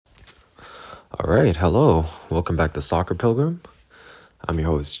All right, hello. Welcome back to Soccer Pilgrim. I'm your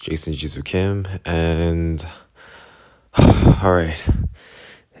host, Jason Jisoo Kim, and all right,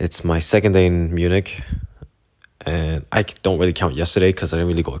 it's my second day in Munich, and I don't really count yesterday because I didn't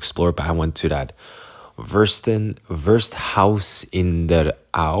really go explore, but I went to that Wursthaus in der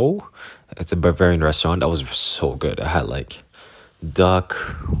Au. It's a Bavarian restaurant. That was so good. I had like duck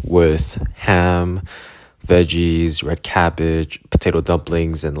with ham, veggies, red cabbage, potato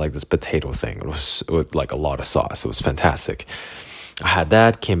dumplings, and like this potato thing. It was with like a lot of sauce. It was fantastic. I had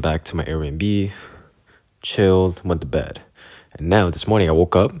that, came back to my Airbnb, chilled, went to bed. And now this morning I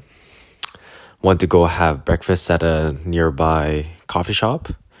woke up, went to go have breakfast at a nearby coffee shop,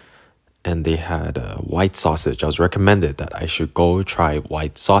 and they had white sausage. I was recommended that I should go try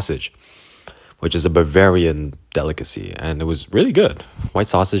white sausage, which is a Bavarian delicacy, and it was really good. White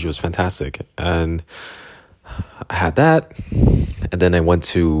sausage was fantastic, and I had that, and then I went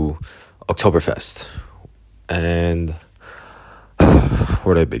to Oktoberfest, and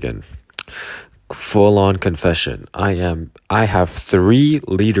where do I begin? Full-on confession. I have 3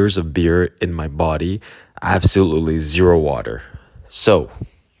 liters of beer in my body, absolutely 0 water. So,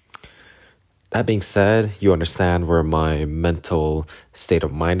 that being said, you understand where my mental state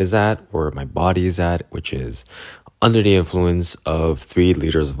of mind is at, where my body is at, which is under the influence of 3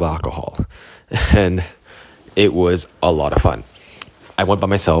 liters of alcohol. And it was a lot of fun. I went by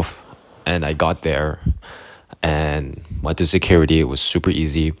myself, and I got there and went to security. It was super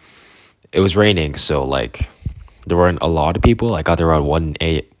easy. It was raining, so like there weren't a lot of people. I got there around 1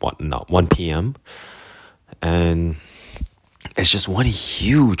 p.m. and it's just one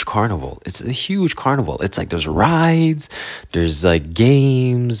huge carnival. It's a huge carnival. It's like there's rides, there's like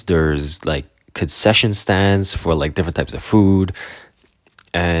games, there's like concession stands for like different types of food,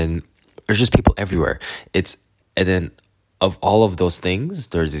 and there's just people everywhere. And then of all of those things,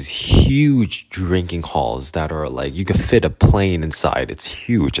 there's these huge drinking halls that are like you could fit a plane inside. It's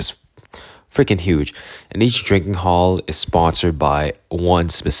huge, it's freaking huge. And each drinking hall is sponsored by one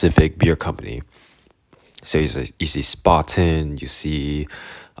specific beer company. So you see Spaten, you see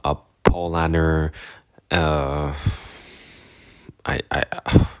Paulaner. I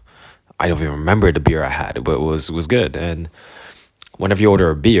don't even remember the beer I had, but it was good. And whenever you order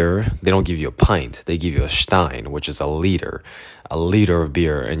a beer, they don't give you a pint. They give you a Stein, which is a liter of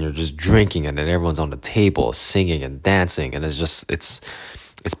beer, and you're just drinking it, and everyone's on the table singing and dancing, and it's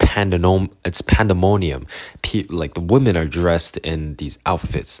pandemonium. Like the women are dressed in these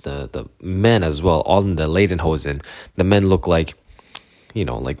outfits, the men as well, all in the Lederhosen. The men look like,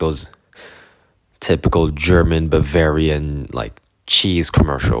 like those typical German Bavarian like cheese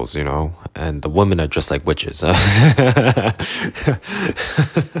commercials, and the women are just like witches.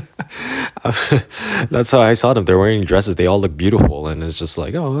 That's how I saw them. They're wearing dresses. They all look beautiful, and it's just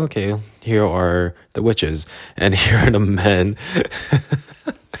like, oh, okay, here are the witches, and here are the men.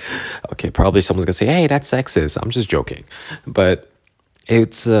 Okay, probably someone's gonna say, hey, that's sexist. I'm just joking, but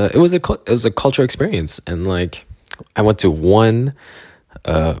it was a cultural experience. And like I went to one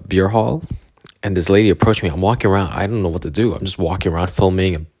beer hall, and this lady approached me. I'm walking around, I don't know what to do. I'm just walking around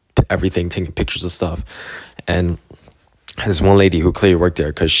filming and everything, taking pictures of stuff. And this one lady who clearly worked there,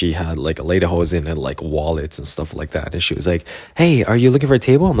 because she had like a lederhosen and like wallets and stuff like that. And she was like, hey, are you looking for a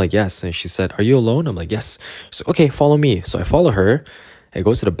table? I'm like, yes. And she said, are you alone? I'm like, yes. She said, okay, follow me. So I follow her. It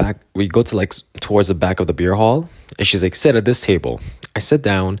goes to the back. We go to like towards the back of the beer hall, and she's like, sit at this table. I sit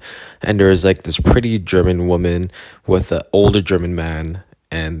down, and there's like this pretty German woman with an older German man,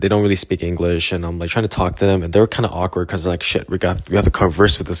 and they don't really speak English. And I'm like trying to talk to them, and they're kind of awkward because like, shit, we have to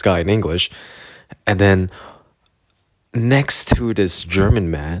converse with this guy in English. And then next to this German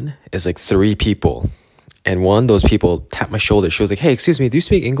man is like 3 people. And one of those people tapped my shoulder. She was like, hey, excuse me, do you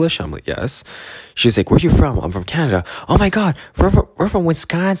speak English? I'm like, yes. She was like, where are you from? I'm from Canada. Oh my God, we're from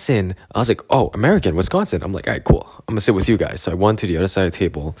Wisconsin. I was like, oh, American, Wisconsin. I'm like, all right, cool. I'm gonna sit with you guys. So I went to the other side of the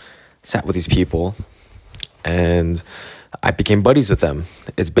table, sat with these people, and I became buddies with them.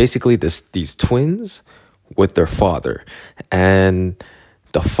 It's basically these twins with their father. And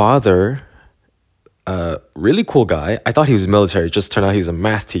the father, really cool guy. I thought he was military. It just turned out he was a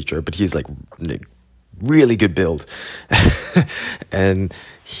math teacher, but he's like really good build. And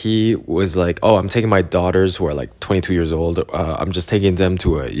he was like, oh, I'm taking my daughters who are like 22 years old. I'm just taking them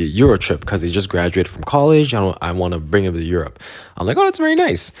to a Euro trip because they just graduated from college. I want to bring them to Europe. I'm like, oh, that's very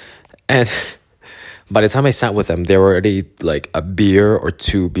nice. And by the time I sat with them, they were already like a beer or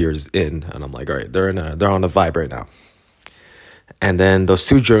 2 beers in. And I'm like, all right, they're on a vibe right now. And then those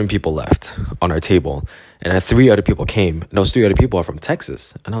 2 German people left on our table. And then 3 other people came. And those 3 other people are from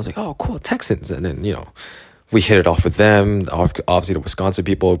Texas. And I was like, oh, cool, Texans. And then, we hit it off with them. Obviously, the Wisconsin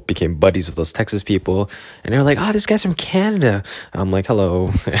people became buddies with those Texas people. And they were like, oh, this guy's from Canada. I'm like,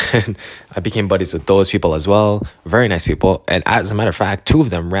 hello. And I became buddies with those people as well. Very nice people. And as a matter of fact, two of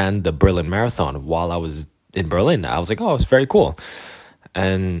them ran the Berlin Marathon while I was in Berlin. I was like, oh, it's very cool.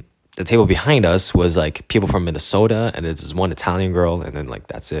 And the table behind us was like people from Minnesota. And there's this one Italian girl. And then like,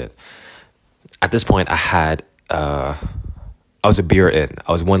 that's it. At this point, I was a beer in.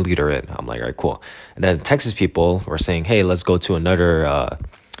 I was 1 liter in. I'm like, all right, cool. And then Texas people were saying, hey, let's go to another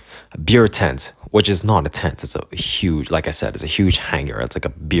beer tent, which is not a tent. It's a huge, like I said, it's a huge hangar. It's like a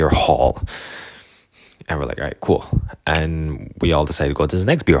beer hall. And we're like, all right, cool. And we all decided to go to this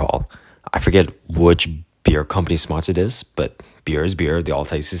next beer hall. I forget which beer company sponsored this, but beer is beer. They all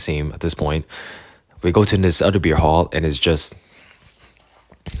taste the same at this point. We go to this other beer hall, and it's just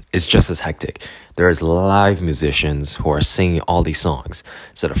as hectic. There's live musicians who are singing all these songs.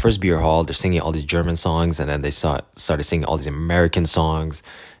 So the first beer hall, they're singing all these German songs, and then they started singing all these American songs,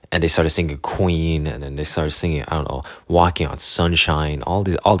 and they started singing Queen, and then they started singing, I don't know, Walking on Sunshine, all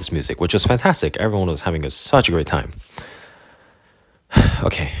this music, which was fantastic. Everyone was having such a great time.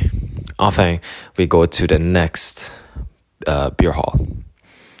 Okay, enfin, we go to the next beer hall.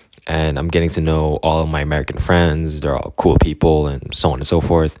 And I'm getting to know all of my American friends. They're all cool people and so on and so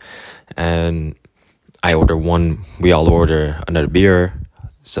forth. And we all order another beer.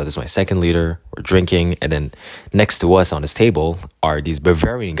 So this is my 2nd liter. We're drinking. And then next to us on this table are these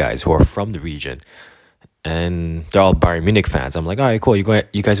Bavarian guys who are from the region. And they're all Bayern Munich fans. I'm like, all right, cool. You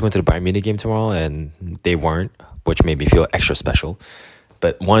guys going to the Bayern Munich game tomorrow? And they weren't, which made me feel extra special.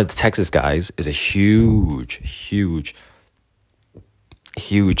 But one of the Texas guys is a huge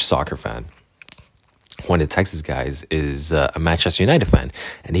soccer fan. One of the Texas guys is a Manchester United fan,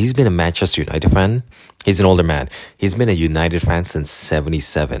 and he's been a Manchester United fan. He's an older man. He's been a United fan since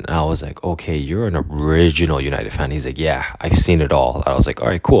 1977. And I was like, okay, you're an original United fan. He's like, yeah, I've seen it all. I was like, all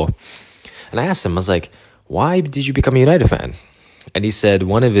right, cool. And I asked him, I was like, why did you become a United fan? And he said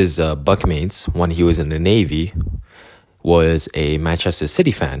one of his buckmates, when he was in the Navy, was a Manchester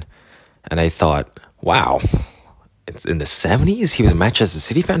City fan. And I thought, wow, it's in the 1970s he was a Manchester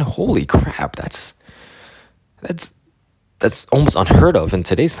City fan. Holy crap, that's almost unheard of in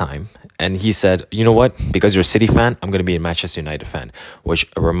today's time. And he said, you know what, because you're a City fan, I'm going to be a Manchester United fan, which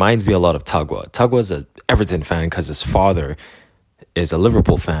reminds me a lot of Tagwa. Tagwa's an Everton fan because his father is a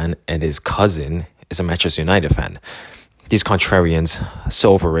Liverpool fan and his cousin is a Manchester United fan. These contrarians,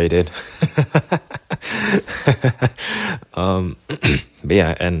 so overrated. But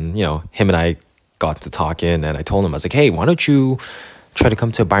yeah, and him and I got to talking, and I told him, I was like, hey, why don't you try to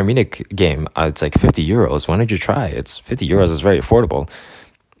come to a Bayern Munich game? It's like 50 euros. Why don't you try? It's 50 euros is very affordable.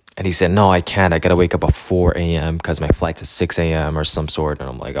 And he said, no, I can't. I got to wake up at 4 a.m. because my flight's at 6 a.m. or some sort. And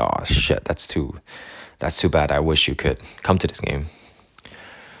I'm like, oh, shit, that's too bad. I wish you could come to this game.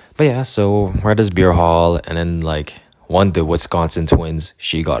 But yeah, so we're at this beer hall, and then the Wisconsin twins,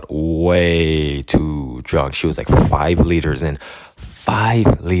 she got way too drunk. She was like 5 liters in.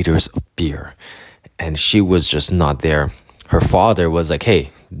 5 liters of beer. And she was just not there. Her father was like,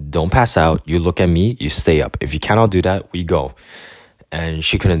 hey, don't pass out. You look at me, you stay up. If you cannot do that, we go. And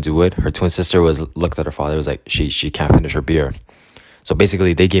she couldn't do it. Her twin sister looked at her father, was like, she can't finish her beer. So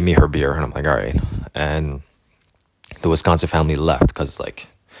basically, they gave me her beer, and I'm like, all right. And the Wisconsin family left because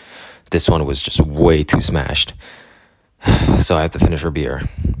this one was just way too smashed. So I had to finish her beer,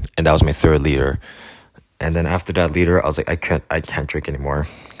 and that was my 3rd liter. And then after that liter, I was like, I can't drink anymore.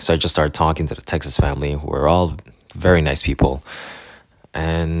 So I just started talking to the Texas family, who are all very nice people,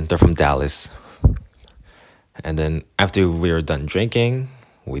 and they're from Dallas. And then after we were done drinking,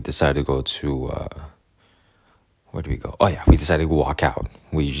 we decided to go to where do we go? Oh yeah, we decided to walk out.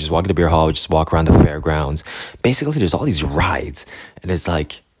 We just walk to the beer hall, we just walk around the fairgrounds. Basically, there's all these rides, and it's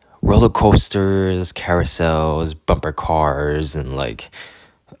like roller coasters, carousels, bumper cars, and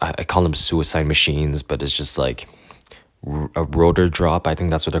I call them suicide machines, but it's just like a rotor drop. I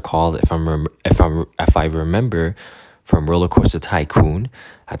think that's what they're called. If I remember from Roller Coaster Tycoon,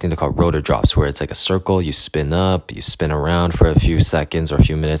 I think they're called rotor drops, where it's like a circle. You spin up, you spin around for a few seconds or a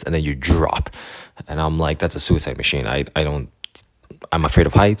few minutes, and then you drop. And I'm like, that's a suicide machine. I'm afraid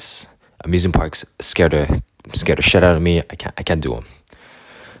of heights. Amusement parks scared the shit out of me. I can't do them.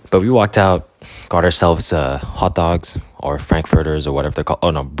 But we walked out, got ourselves hot dogs or frankfurters or whatever they're called. Oh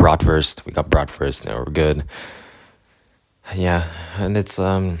no, bratwurst. We got bratwurst, and they were good. Yeah, and it's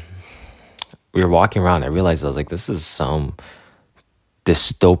we were walking around. I realized, I was like, this is some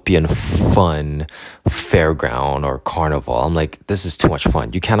dystopian fun fairground or carnival. I'm like, this is too much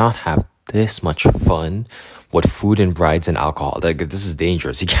fun. You cannot have this much fun with food and rides and alcohol. Like, this is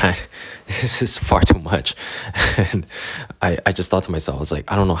dangerous. You can't, this is far too much. And I just thought to myself, I was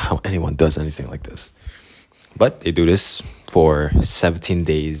like, I don't know how anyone does anything like this. But they do this for 17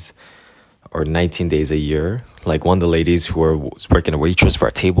 days or 19 days a year. Like, one of the ladies who was working a waitress for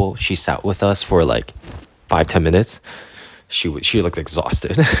a table, she sat with us for like 5-10 minutes. She looked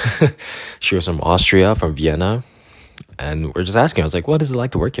exhausted. She was from Austria, from Vienna. And we're just asking, I was like, what is it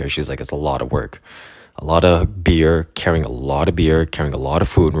like to work here? She's like, it's a lot of work. A lot of beer, carrying a lot of beer, carrying a lot of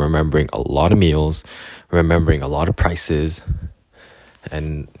food, remembering a lot of meals, remembering a lot of prices.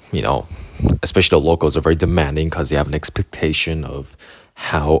 And, you know, especially the locals are very demanding because they have an expectation of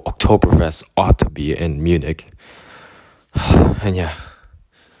how Oktoberfest ought to be in Munich. And yeah.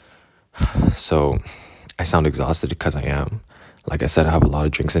 So I sound exhausted because I am. Like I said, I have a lot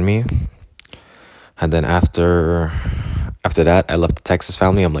of drinks in me. And then after that, I left the Texas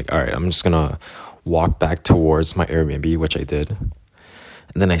family. I'm like, all right, I'm just going to walk back towards my Airbnb, which I did. And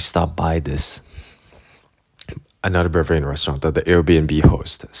then I stopped by another Bavarian restaurant that the Airbnb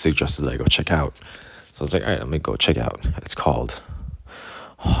host suggested that I go check out. So I was like, all right, let me go check out. It's called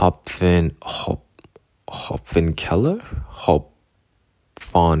Hopfenkeller?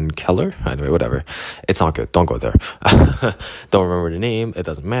 Keller? Anyway, whatever. It's not good. Don't go there. Don't remember the name. It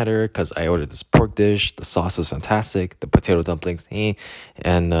doesn't matter because I ordered this pork dish. The sauce was fantastic. The potato dumplings,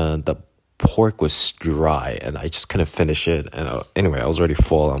 and the pork was dry, and I just couldn't finish it. And anyway, I was already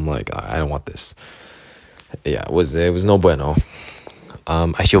full. I'm like, I don't want this. Yeah, it was no bueno.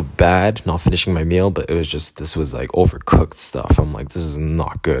 I feel bad not finishing my meal, but this was like overcooked stuff. I'm like, this is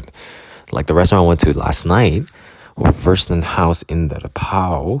not good. Like, the restaurant I went to last night, Wurstenhaus in der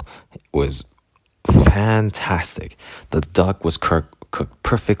Pau, was fantastic. The duck was cooked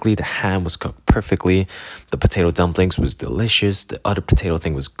perfectly. The ham was cooked perfectly. The potato dumplings was delicious. The other potato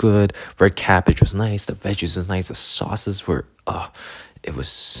thing was good. Red cabbage was nice. The veggies was nice. The sauces were, it was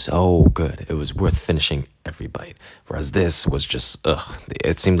so good. It was worth finishing every bite. Whereas this was just,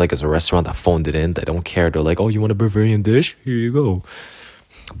 it seemed like it's a restaurant that phoned it in. They don't care. They're like, oh, you want a Bavarian dish? Here you go.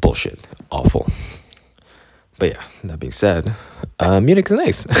 Bullshit. Awful. But yeah, that being said, Munich is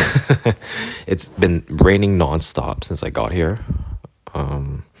nice. It's been raining nonstop since I got here.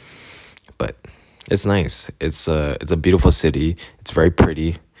 But it's nice. It's a beautiful city. It's very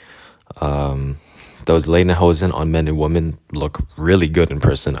pretty. Those Lederhosen on men and women look really good in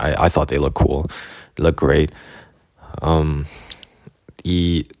person. I thought they looked cool. They look great. The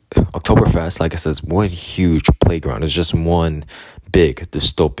Oktoberfest, like I said, is one huge playground. It's just one big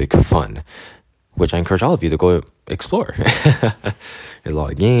dystopic fun, which I encourage all of you to go explore. There's a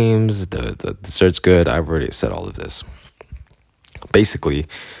lot of games. The dessert's good. I've already said all of this. Basically,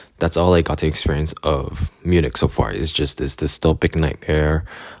 that's all I got to experience of Munich so far. Is just this dystopic nightmare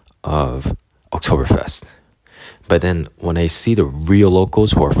of Oktoberfest. But then when I see the real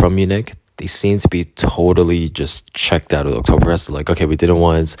locals who are from Munich, they seem to be totally just checked out of Oktoberfest. They're like, okay, we did it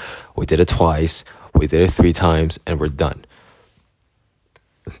once, we did it twice, we did it 3 times, and we're done.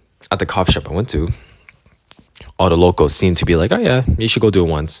 At the coffee shop I went to, all the locals seem to be like, oh yeah, you should go do it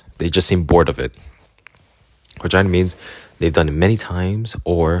once. They just seem bored of it. Which either means they've done it many times,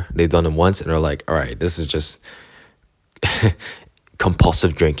 or they've done it once and they're like, all right, this is just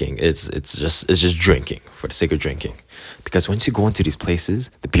compulsive drinking. It's just drinking for the sake of drinking. Because once you go into these places,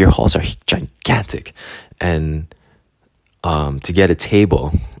 the beer halls are gigantic. And to get a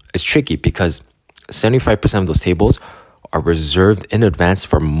table, it's tricky because 75% of those tables are reserved in advance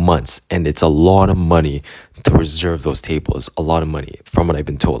for months, and it's a lot of money to reserve those tables. A lot of money, from what I've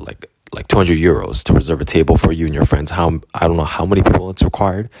been told, like 200 euros to reserve a table for you and your friends. I don't know how many people it's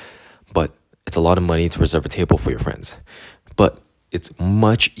required, but it's a lot of money to reserve a table for your friends. But it's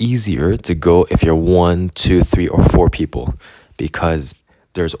much easier to go if you're 1, 2, 3, or 4 people, because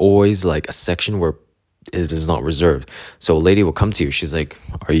there's always like a section where it is not reserved. So a lady will come to you. She's like,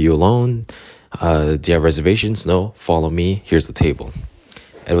 are you alone? Do you have reservations? No, follow me. Here's the table.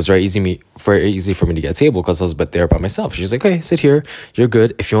 And it was very easy for me to get a table because I was there by myself. She's like, okay, sit here. You're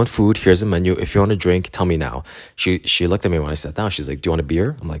good. If you want food, here's a menu. If you want a drink, tell me now. She looked at me when I sat down. She's like, do you want a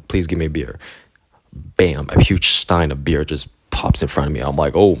beer? I'm like, please give me a beer. Bam, a huge stein of beer just pops in front of me. I'm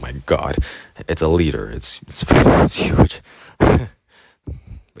like, oh my God, it's a liter. It's huge. But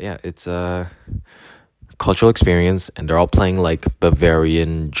yeah, it's cultural experience, and they're all playing like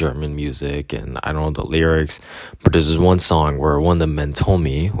Bavarian German music, and I don't know the lyrics, but there's this one song where one of the men told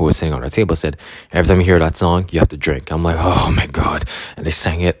me, who was sitting on our table, said, every time you hear that song, you have to drink. I'm like, oh my God. And they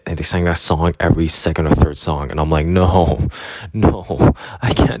sang it, and they sang that song every second or third song, and I'm like, no,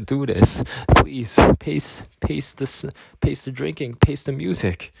 I can't do this. Please, pace the drinking, pace the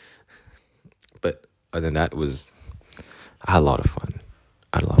music. other than that, I had a lot of fun.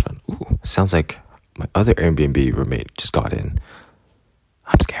 I had a lot of fun. Ooh, sounds like my other Airbnb roommate just got in.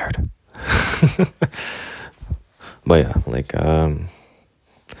 I'm scared. But yeah, like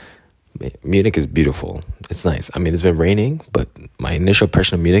Munich is beautiful. It's nice. I mean, it's been raining, but my initial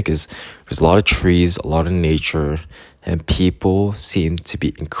impression of Munich is there's a lot of trees, a lot of nature, and people seem to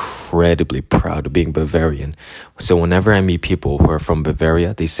be incredibly proud of being Bavarian. So whenever I meet people who are from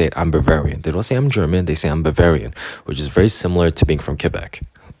Bavaria, they say I'm Bavarian. They don't say I'm German, they say I'm Bavarian, which is very similar to being from Quebec.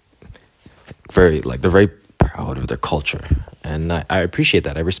 They're very proud of their culture. And I appreciate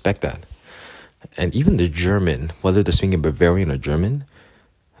that. I respect that. And even the German, whether they're speaking Bavarian or German,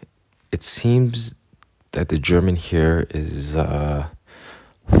 it seems that the German here is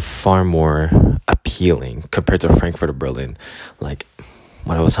far more appealing compared to Frankfurt or Berlin. Like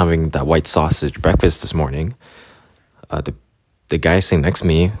when I was having that white sausage breakfast this morning, the guy sitting next to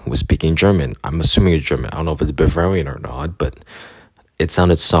me was speaking German. I'm assuming it's German. I don't know if it's Bavarian or not, but it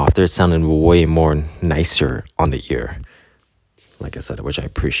sounded softer. It sounded way more nicer on the ear. Like I said, which I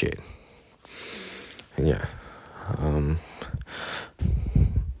appreciate. And yeah.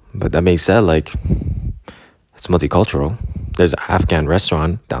 But that being said, like, it's multicultural. There's an Afghan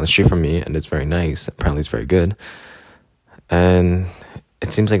restaurant down the street from me, and it's very nice. Apparently, it's very good. And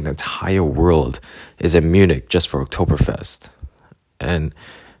it seems like the entire world is in Munich just for Oktoberfest. And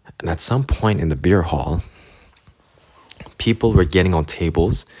at some point in the beer hall, people were getting on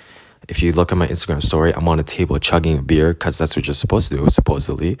tables. If you look at my Instagram story, I'm on a table chugging a beer because that's what you're supposed to do,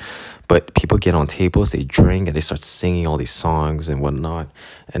 supposedly. But people get on tables, they drink, and they start singing all these songs and whatnot.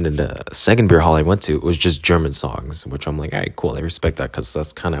 And then the second beer hall I went to, it was just German songs, which I'm like, all right, cool, I respect that because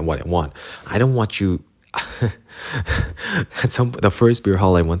that's kind of what I want. I don't want you... the first beer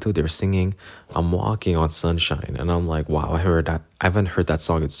hall I went to, they were singing I'm Walking on Sunshine. And I'm like, wow, I haven't heard that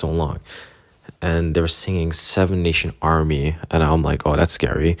song in so long. And they were singing Seven Nation Army, and I'm like, oh, that's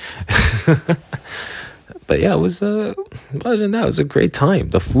scary. But yeah, it was other than that, it was a great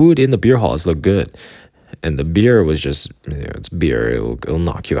time. The food in the beer halls looked good, and the beer was just, it's beer, it'll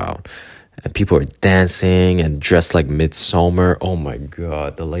knock you out. And people were dancing and dressed like Midsummer. Oh my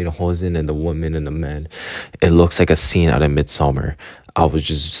god, the Lederhosen and the women and the men, it looks like a scene out of Midsummer. I was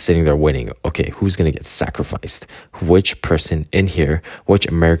just sitting there waiting. Okay, who's going to get sacrificed? Which person in here, which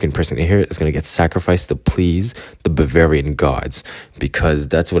American person in here is going to get sacrificed to please the Bavarian gods? Because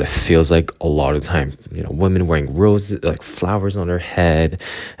that's what it feels like a lot of the time. You know, women wearing roses, like flowers on their head,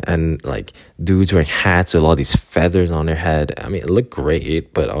 and like dudes wearing hats with all these feathers on their head. I mean, it looked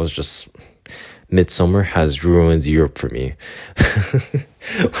great, but I was just... Midsummer has ruined Europe for me.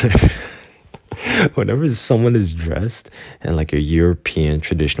 Whenever someone is dressed in like a European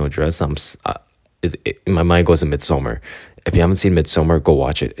traditional dress, my mind goes to Midsummer. If you haven't seen Midsummer, go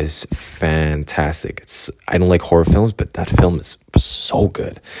watch it. It's fantastic. I don't like horror films, but that film is so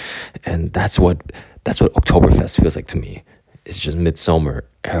good. And that's what Oktoberfest feels like to me. It's just Midsummer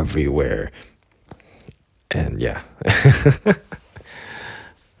everywhere. And yeah.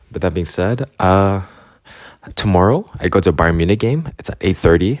 But that being said, tomorrow I go to a Bayern Munich game. It's at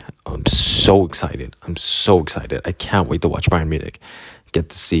 8:30. I'm so excited. I can't wait to watch Bayern Munich. Get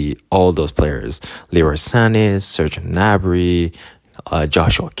to see all those players. Leroy Sané, Serge Gnabry,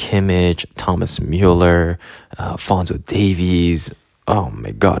 Joshua Kimmich, Thomas Müller, Alphonso Davies. Oh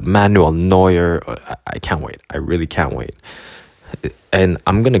my God, Manuel Neuer. I can't wait. I really can't wait. And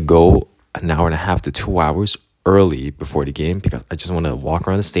I'm going to go an hour and a half to 2 hours early before the game because I just want to walk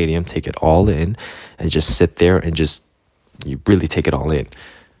around the stadium, take it all in, and just sit there and you really take it all in.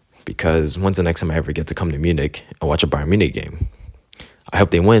 Because when's the next time I ever get to come to Munich and watch a Bayern Munich game? I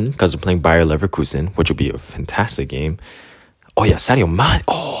hope they win because they're playing Bayer Leverkusen, which will be a fantastic game. Oh yeah, Sadio Mane.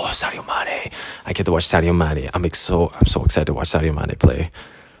 Oh, Sadio Mane. I get to watch Sadio Mane. I'm so excited to watch Sadio Mane play.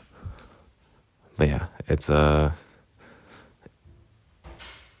 But yeah, it's gonna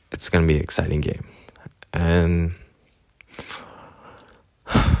be an exciting game. And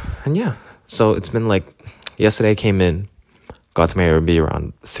yeah, so it's been like, yesterday I came in, got to my Airbnb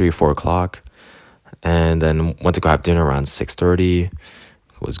around 3-4 o'clock, and then went to go have dinner around 6:30. It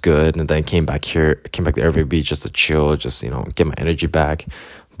was good, and then I came back to Airbnb just to chill, just, get my energy back.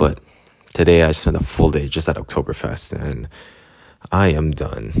 But today I spent a full day just at Oktoberfest, and I am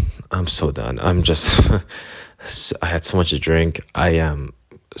done. I'm so done. I had so much to drink. I am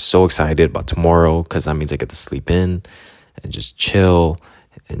so excited about tomorrow because that means I get to sleep in and just chill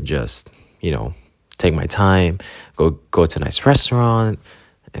and just, take my time, go to a nice restaurant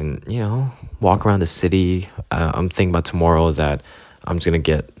and, walk around the city. I'm thinking about tomorrow that I'm just going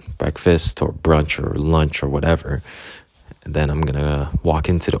to get breakfast or brunch or lunch or whatever. And then I'm gonna walk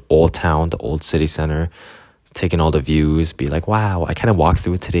into the old town, the old city center, taking all the views, be like, wow, I kind of walked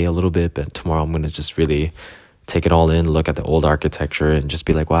through it today a little bit, but tomorrow I'm gonna just really take it all in, look at the old architecture, and just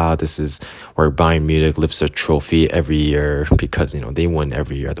be like, wow, this is where Bayern Munich lifts a trophy every year because, they win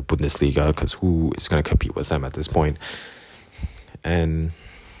every year at the Bundesliga, because who is going to compete with them at this point? And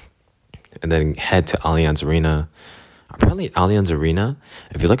then head to Allianz Arena. Apparently, Allianz Arena,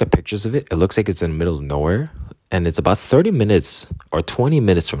 if you look at pictures of it, it looks like it's in the middle of nowhere. And it's about 30 minutes or 20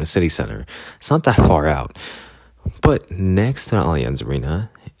 minutes from the city center. It's not that far out. But next to Allianz Arena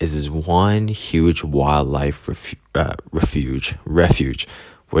is this one huge wildlife refuge,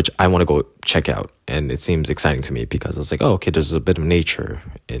 which I want to go check out. And it seems exciting to me because it's like, oh, okay, there's a bit of nature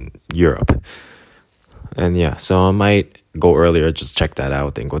in Europe. And yeah, so I might go earlier, just check that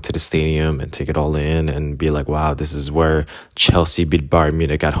out, then go to the stadium and take it all in and be like, wow, this is where Chelsea beat Bayern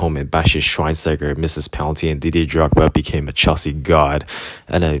Munich at home, and Bastian Schweinsteiger misses penalty, and Didier Drogba became a Chelsea god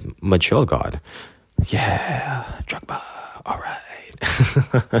and a Montreal god. Yeah, Drogba, all right.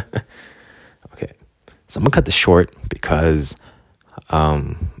 Okay, so I'm gonna cut this short because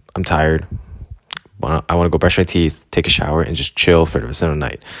I'm tired. I want to go brush my teeth, take a shower, and just chill for the rest of the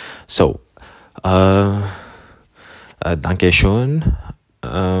night. So, danke schön,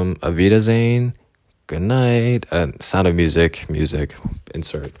 auf Wiedersehen, good night, Sound of Music,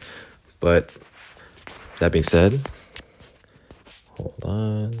 insert. But that being said, hold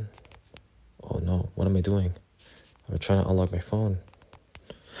on. Oh no, what am I doing? I'm trying to unlock my phone.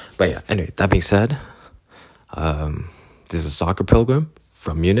 But yeah, anyway, that being said, this is Soccer Pilgrim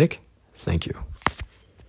from Munich. Thank you.